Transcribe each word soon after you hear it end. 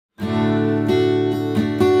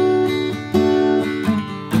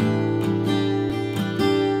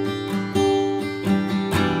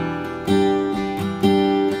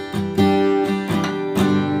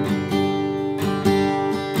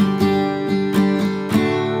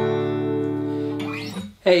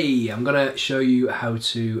Hey, I'm going to show you how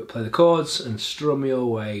to play the chords and strum your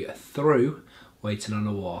way through Waiting on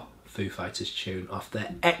a War, Foo Fighters tune off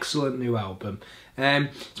their excellent new album.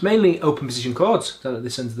 It's mainly open position chords down at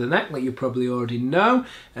this end of the neck, like you probably already know.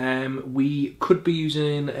 We could be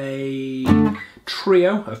using a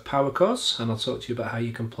trio of power chords, and I'll talk to you about how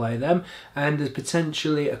you can play them. And there's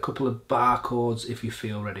potentially a couple of bar chords if you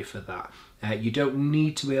feel ready for that. You don't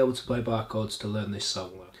need to be able to play bar chords to learn this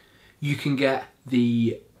song though. You can get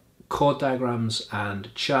the chord diagrams and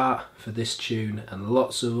chart for this tune and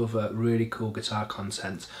lots of other really cool guitar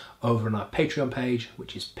content over on our Patreon page,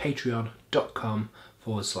 which is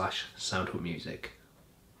patreon.com/soundhookmusic.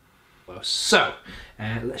 So,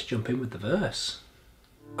 let's jump in with the verse.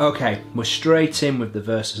 Okay, we're straight in with the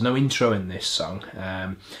verse. There's no intro in this song.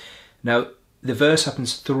 Now, the verse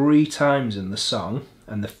happens 3 times in the song,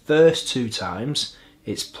 and the first 2 times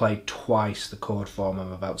it's played twice, the chord form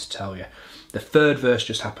I'm about to tell you. The third verse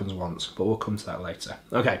just happens once, but we'll come to that later.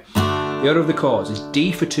 Okay, the order of the chords is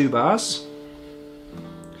D for 2 bars,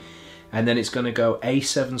 and then it's going to go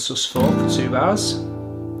A7 sus4 for 2 bars,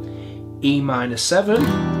 E minor 7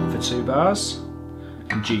 for 2 bars,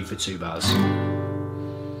 and G for 2 bars.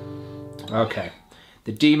 Okay,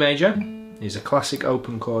 the D major is a classic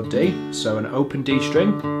open chord D, so an open D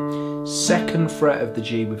string, 2nd fret of the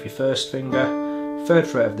G with your first finger, 3rd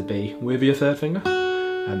fret of the B with your 3rd finger,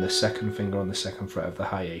 and the 2nd finger on the 2nd fret of the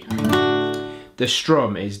high E. The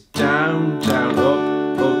strum is down, down, up,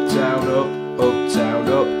 down, up, down,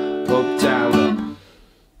 up, down, up.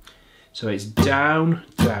 So it's down,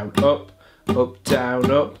 down, up,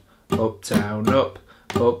 down, up, down, up,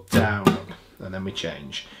 down, up. And then we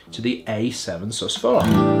change to the A7 sus4.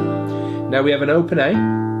 Now we have an open A,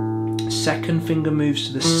 2nd finger moves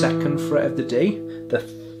to the 2nd fret of the D, the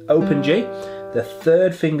open G, the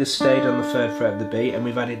 3rd finger stayed on the 3rd fret of the B, and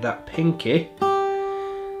we've added that pinky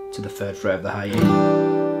to the 3rd fret of the high E.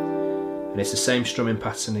 And it's the same strumming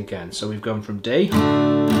pattern again. So we've gone from D,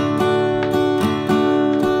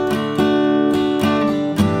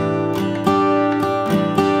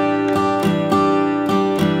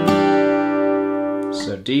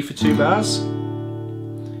 so D for 2 bars,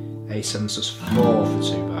 A7 sus4 for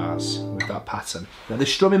 2 bars with that pattern. Now the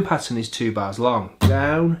strumming pattern is 2 bars long.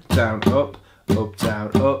 Down, down, up, down,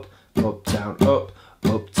 up, down, up,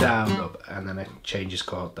 down, up, and then it changes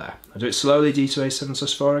chord there. I'll do it slowly, D to A7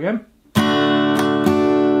 sus4 again.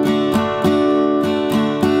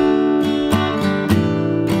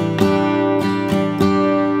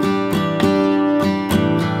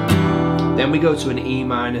 Then we go to an E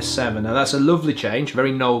minor 7. Now that's a lovely change,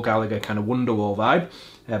 very Noel Gallagher kind of Wonderwall vibe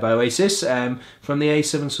by Oasis. From the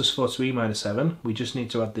A7 sus4 to E minor 7, we just need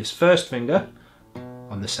to add this 1st finger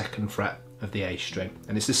on the 2nd fret of the A string,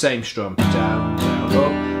 and it's the same strum, down, down,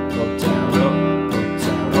 up, down, up,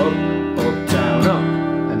 down, up, down, up,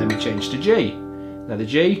 and then we change to G. Now the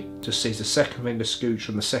G just sees the 2nd finger scooch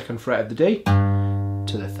from the 2nd fret of the D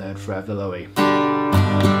to the 3rd fret of the low E.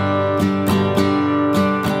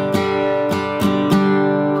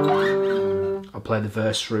 I'll play the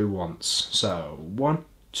verse through once. So 1,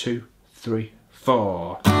 2, 3,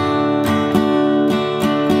 4.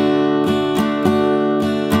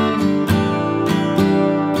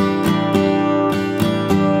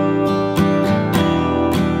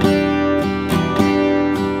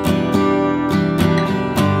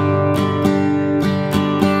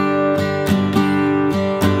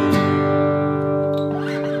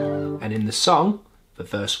 Song for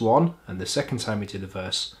verse 1, and the second time we do the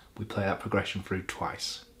verse we play that progression through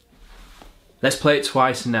twice. Let's play it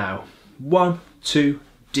twice now. 1, 2,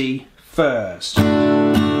 D first.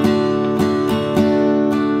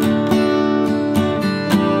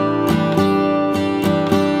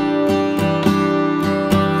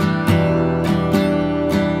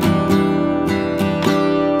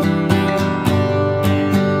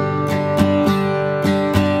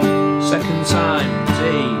 Second time, D.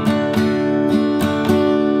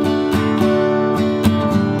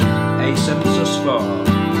 A7 sus4,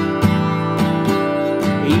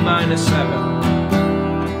 E minor 7,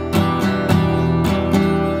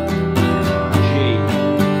 G,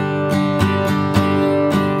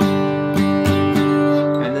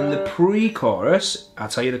 and then the pre-chorus, I'll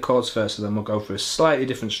tell you the chords first and then we'll go through a slightly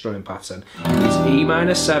different strumming pattern. It's E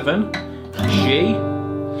minor 7, G,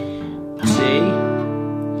 D,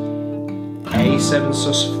 A7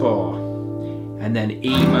 sus4, and then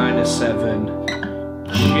E minor 7,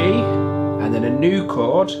 G, and then a new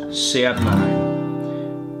chord, C add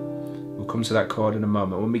 9. We'll come to that chord in a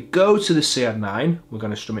moment. When we go to the C add 9, we're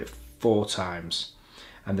going to strum it 4 times.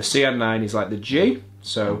 And the C add 9 is like the G,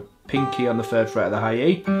 so pinky on the 3rd fret of the high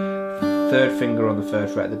E, third finger on the third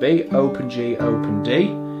fret of the B, open G, open D.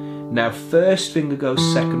 Now first finger goes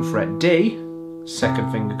second fret D,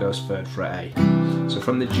 second finger goes third fret A. So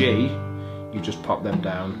from the G, you just pop them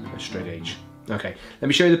down a string each. Okay, let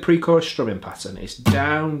me show you the pre-chorus strumming pattern. It's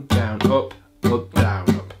down, down, up, down,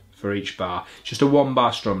 up for each bar. It's just a 1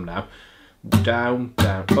 bar strum now. Down,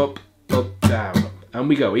 down, up, down, up. And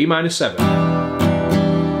we go E minor 7.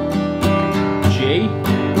 G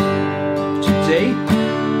to D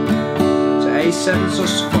to A7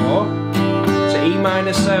 sus 4 to E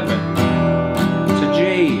minor 7 to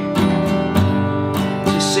G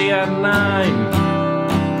to C and 9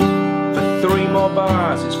 for 3 more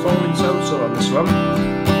bars. It's 4 in total on this one.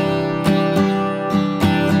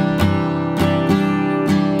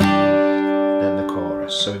 Then the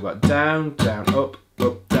chorus. So we've got down, down, up,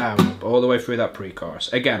 down, up, all the way through that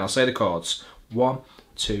pre-chorus. Again, I'll say the chords. 1,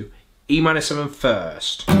 2, E minor 7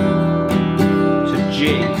 first, to G,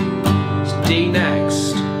 to D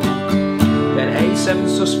next, then A7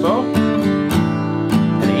 sus 4,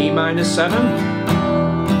 then E minor 7,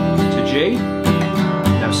 to G,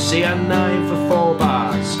 now C and 9 for 4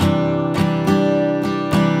 bars,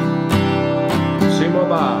 2 more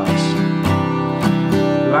bars,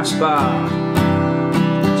 last bar,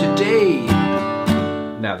 to D.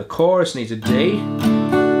 Now the chorus needs a D,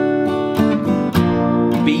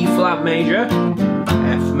 B flat major,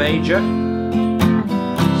 F major,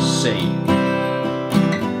 C,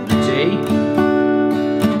 D,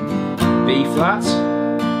 B flat,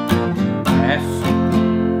 F,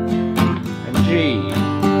 and G.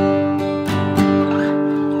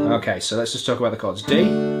 Okay, so let's just talk about the chords. D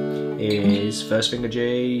is first finger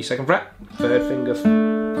G, second fret, third finger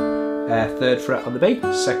third fret on the B,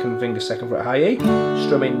 second finger second fret high E,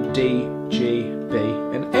 strumming D, G, B,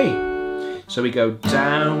 and A. So we go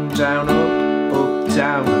down, down, up,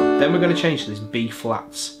 down, up. Then we're going to change to this B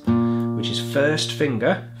flats, which is first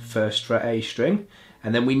finger, first fret A string,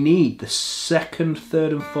 and then we need the second,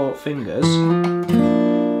 third and fourth fingers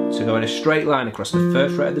to go in a straight line across the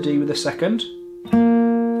third fret of the D with the second,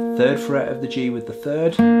 third fret of the G with the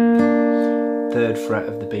third fret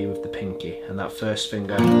of the B with the pinky, and that first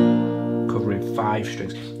finger covering 5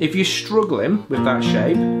 strings. If you're struggling with that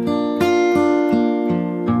shape,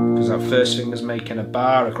 that first finger's making a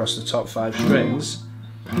bar across the top 5 strings,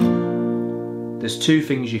 there's 2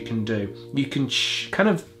 things you can do. You can kind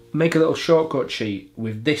of make a little shortcut sheet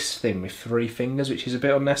with this thing with 3 fingers, which is a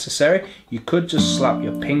bit unnecessary. You could just slap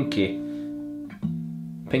your pinky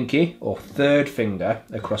or third finger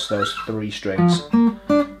across those 3 strings.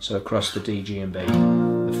 So across the D, G and B,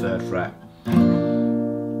 the 3rd fret.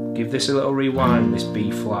 Give this a little rewind, this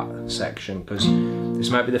B flat section, because this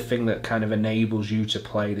might be the thing that kind of enables you to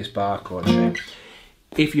play this bar chord shape.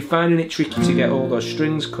 If you're finding it tricky to get all those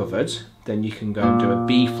strings covered, then you can go and do a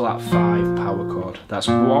B flat 5 power chord. That's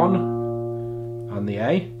 1 on the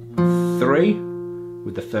A, 3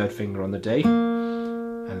 with the 3rd finger on the D,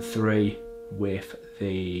 and 3 with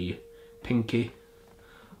the pinky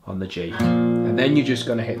on the G. And then you're just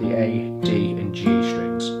going to hit the A, D and G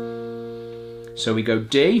strings. So we go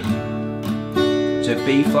D to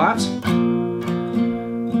B flat.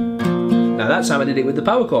 Now that's how I did it with the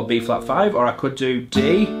power chord, B flat 5, or I could do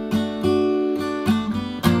D,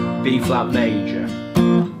 B flat major,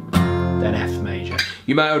 then F major.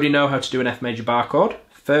 You might already know how to do an F major bar chord.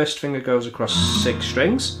 First finger goes across 6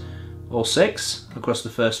 strings, all 6 across the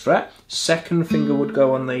 1st fret. Second finger would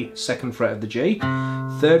go on the 2nd fret of the G.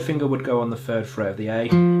 Third finger would go on the 3rd fret of the A,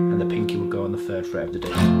 and the pinky would go on the 3rd fret of the D.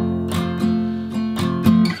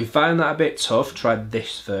 If you find that a bit tough, try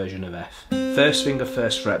this version of F. First finger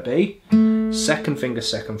 1st fret B, second finger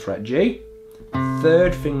 2nd fret G,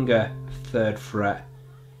 third finger 3rd fret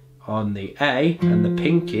on the A, and the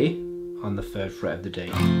pinky on the 3rd fret of the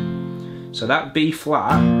D. So that B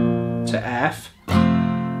flat to F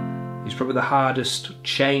is probably the hardest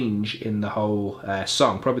change in the whole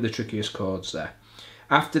song, probably the trickiest chords there.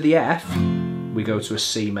 After the F, we go to a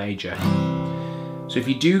C major. So if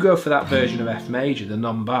you do go for that version of F major, the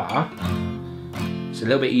non-bar, it's a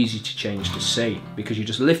little bit easy to change to C, because you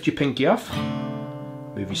just lift your pinky off,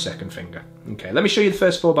 move your 2nd finger. Okay, let me show you the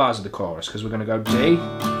first 4 bars of the chorus, because we're going to go D,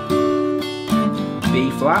 B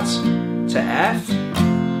flat, to F,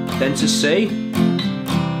 then to C.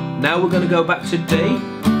 Now we're going to go back to D,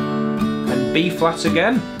 and B flat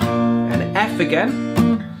again, and F again.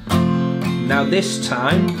 Now this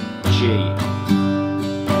time, G.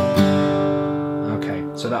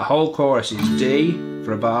 So that whole chorus is D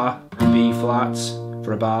for a bar, B flat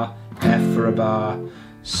for a bar, F for a bar,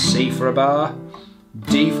 C for a bar,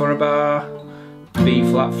 D for a bar, B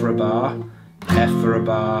flat for a bar, F for a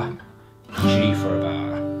bar, G for a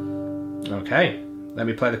bar. Okay, let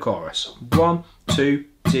me play the chorus. 1, 2,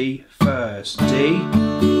 D first. D,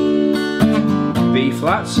 B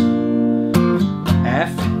flat,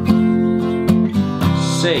 F,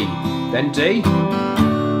 C, then D,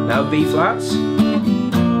 now B flat,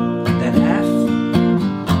 then F,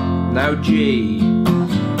 now G.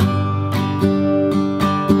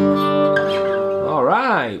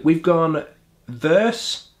 Alright, we've gone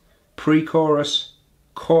verse, pre-chorus,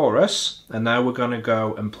 chorus, and now we're going to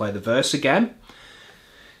go and play the verse again.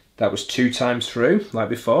 That was 2 times through, like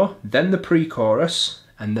before, then the pre-chorus,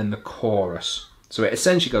 and then the chorus. So it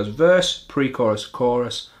essentially goes verse, pre-chorus,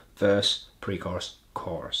 chorus, verse, pre-chorus,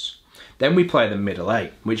 chorus. Then we play the middle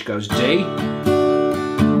 8, which goes D,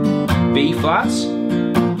 B flat,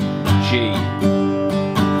 G,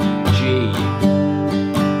 G.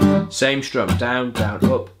 Same strum, down, down,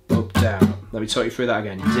 up, up, down. Let me talk you through that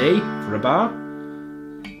again. D for a bar,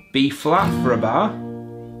 B flat for a bar,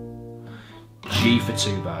 G for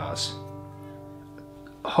 2 bars.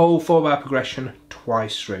 Whole 4-bar progression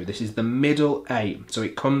twice through. This is the middle 8, so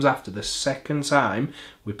it comes after the second time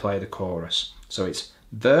we play the chorus. So it's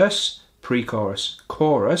verse, pre-chorus,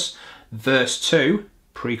 chorus, verse 2,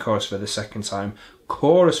 pre-chorus for the second time,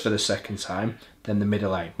 chorus for the second time, then the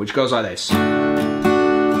middle 8, which goes like this.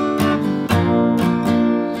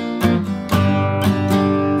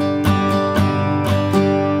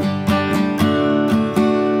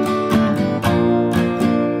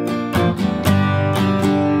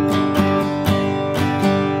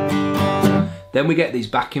 Then we get these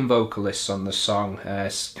backing vocalists on the song.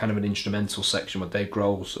 It's kind of an instrumental section where Dave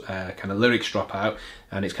Grohl's kind of lyrics drop out,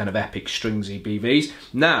 and it's kind of epic stringsy BVs.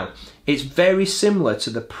 Now, it's very similar to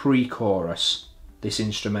the pre-chorus, this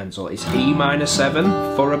instrumental. It's E minor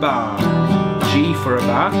 7 for a bar, G for a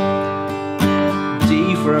bar,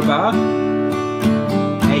 D for a bar,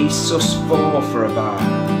 A sus 4 for a bar,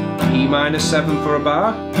 E minor 7 for a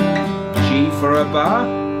bar, G for a bar,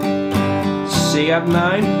 C add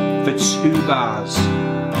 9 for 2 bars.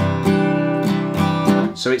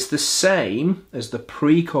 So it's the same as the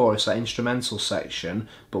pre-chorus, that instrumental section,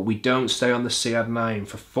 but we don't stay on the C add 9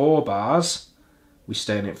 for 4 bars, we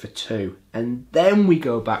stay on it for 2. And then we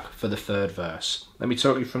go back for the third verse. Let me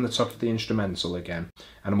talk you from the top of the instrumental again,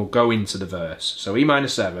 and we'll go into the verse. So E minor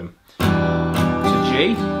 7 to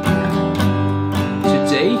G, to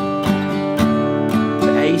D,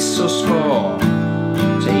 to A sus 4,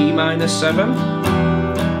 to E minor 7,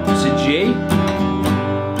 to G,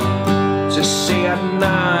 to C add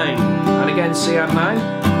 9, and again C add 9,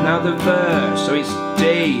 now the verse, so it's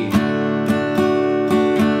D,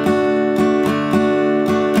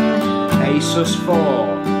 A sus 4,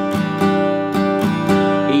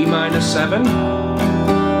 E minor 7,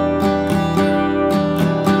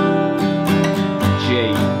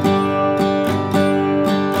 G.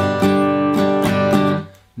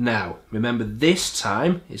 Now, remember this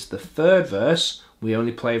time, it's the third verse, we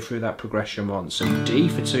only play through that progression once. So D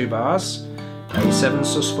for 2 bars, A7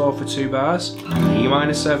 sus 4 for 2 bars, E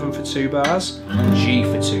minor 7 for 2 bars, G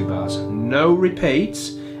for 2 bars. No repeats,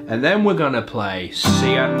 and then we're gonna play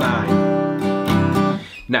C add 9.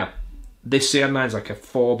 Now, this C add 9 is like a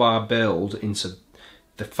 4-bar build into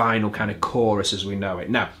the final kind of chorus as we know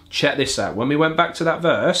it. Now, check this out. When we went back to that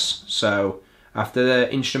verse, so after the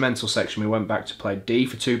instrumental section, we went back to play D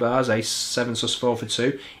for 2 bars, A7 sus 4 for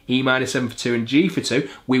 2, E minor 7 for 2, and G for 2.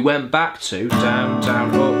 We went back to down,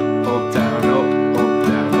 down, up, up, down, up, up,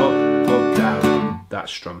 down, up, up, down. That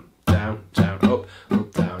strum. Down, down, up,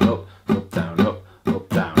 down, up, down, up,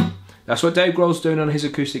 down. That's what Dave Grohl's doing on his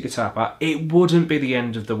acoustic guitar part. It wouldn't be the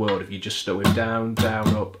end of the world if you just stuck with down, down,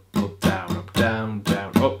 up, down, down,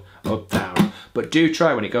 down, up, down. But do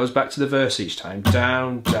try when it goes back to the verse each time.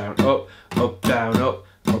 Down, down, up, down, up,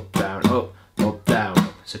 down, up,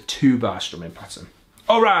 down. It's a 2-bar strumming pattern.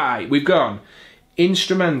 Alright, we've gone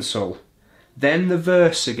instrumental, then the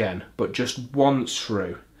verse again, but just once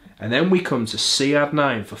through. And then we come to C add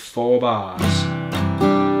 9 for 4 bars.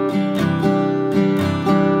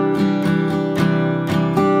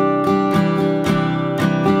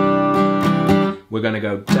 We're going to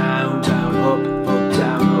go down, down, up,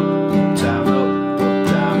 down, up, down, up,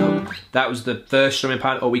 down, up. That was the first strumming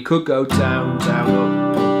pattern. Or we could go down, down,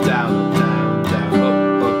 up, down, down, down,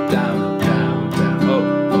 up, down, down, down,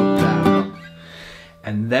 up, down, up.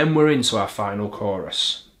 And then we're into our final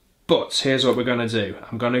chorus. But here's what we're going to do.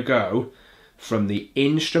 I'm going to go from the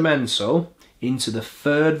instrumental into the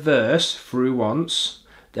third verse through once.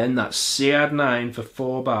 Then that's C add 9 for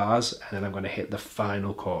 4 bars, and then I'm going to hit the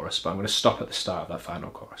final chorus, but I'm going to stop at the start of that final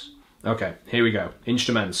chorus. Okay, here we go.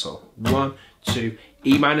 Instrumental. 1, 2,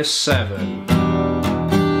 E minor 7,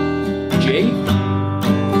 G,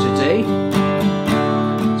 to D,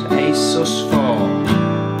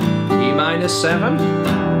 7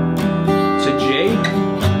 to G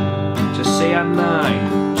to C and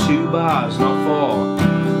 9, 2 bars, not 4.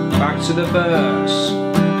 Back to the verse.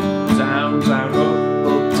 Down, down,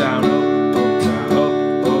 up, down, up, down,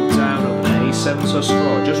 up, down, up. And A7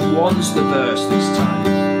 sus4. Just once the verse this time.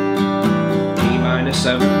 E minor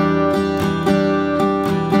 7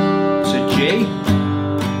 to G.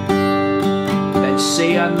 Then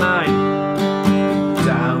C and 9.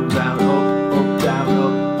 Down, down, up, down,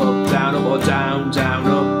 down, up, or down, down,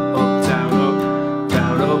 up, down,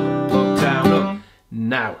 down, up, down, up.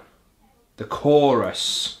 Now, the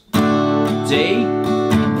chorus. D,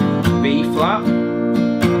 B flat,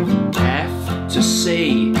 F to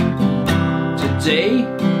C, to D,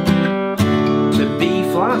 to B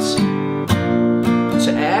flat,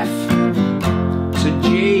 to F, to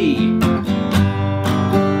G.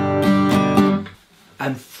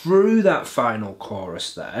 And through that final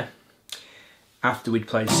chorus there, after we'd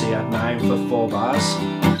played C at 9 for 4 bars,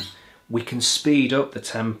 we can speed up the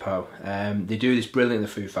tempo. They do this brilliantly,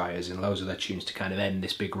 the Foo Fighters, in loads of their tunes to kind of end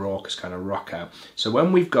this big raucous kind of rock out. So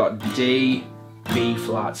when we've got D, B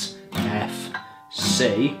flat, F,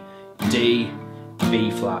 C, D,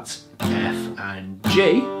 B flat, F and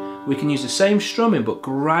G, we can use the same strumming but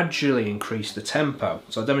gradually increase the tempo.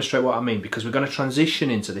 So I'll demonstrate what I mean, because we're going to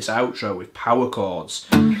transition into this outro with power chords.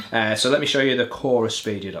 So let me show you the chorus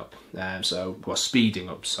speeded up. Speeding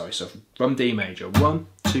up, sorry. So from D major, 1,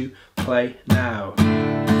 2, play now.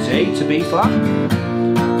 D to B flat,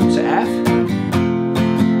 to F,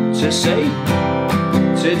 to C,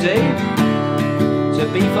 to D, to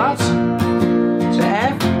B flat, to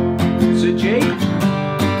F, to G,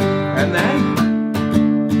 and then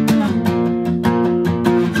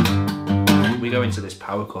we go into this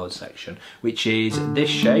power chord section, which is this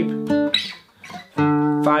shape.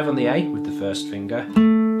 5 on the A with the first finger,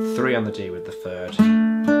 3 on the D with the third,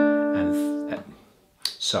 and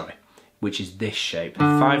which is this shape.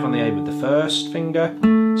 5 on the A with the first finger,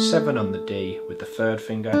 7 on the D with the third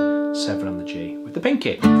finger, 7 on the G with the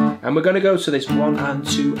pinky. And we're going to go to this 1 and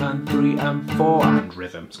 2 and 3 and 4 and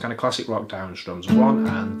rhythm. It's kind of classic rock down strums. 1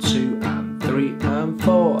 and 2 and 3 and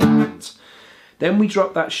 4 and. Then we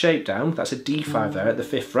drop that shape down. That's a D5 there at the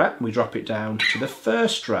 5th fret. We drop it down to the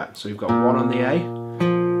 1st fret. So we've got 1 on the A,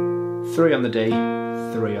 3 on the D,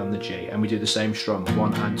 3 on the G, and we do the same strum,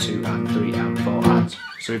 1 and 2 and 3 and 4 and.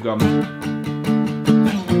 So we've gone,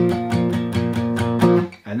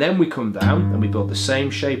 and then we come down and we build the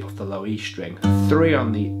same shape off the low E string, 3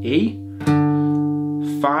 on the E,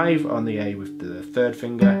 5 on the A with the third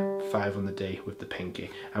finger, 5 on the D with the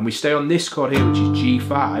pinky, and we stay on this chord here, which is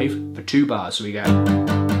G5 for 2 bars. So we go,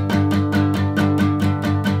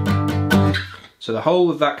 so the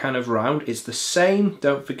whole of that kind of round, it's the same.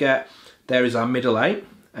 Don't forget, there is our middle 8,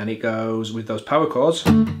 and it goes with those power chords.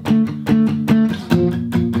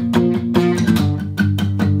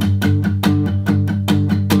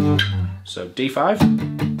 So D5,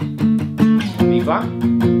 B flat,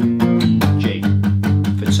 G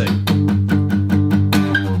for 2.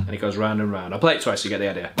 And it goes round and round. I'll play it twice so you get the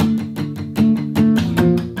idea.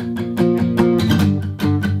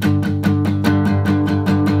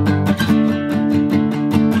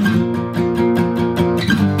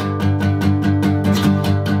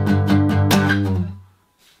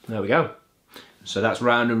 There we go. So that's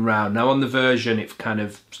round and round. Now on the version it kind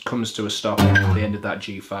of comes to a stop at the end of that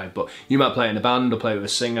G5, but you might play it in a band or play it with a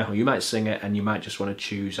singer, or you might sing it and you might just want to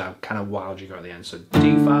choose how kind of wild you go at the end. So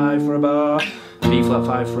D5 for a bar, B flat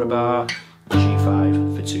 5 for a bar,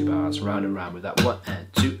 G5 for 2 bars, round and round with that 1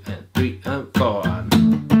 and 2 and 3 and 4 and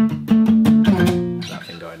that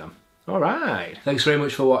thing going on. Alright, thanks very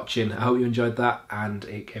much for watching. I hope you enjoyed that and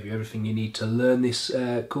it gave you everything you need to learn this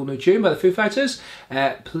cool new tune by the Foo Fighters.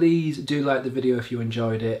 Please do like the video if you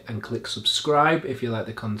enjoyed it and click subscribe if you like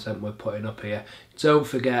the content we're putting up here. Don't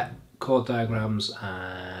forget, chord diagrams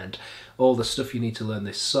and all the stuff you need to learn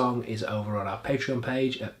this song is over on our Patreon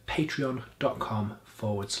page at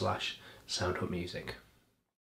patreon.com/SoundHutMusic.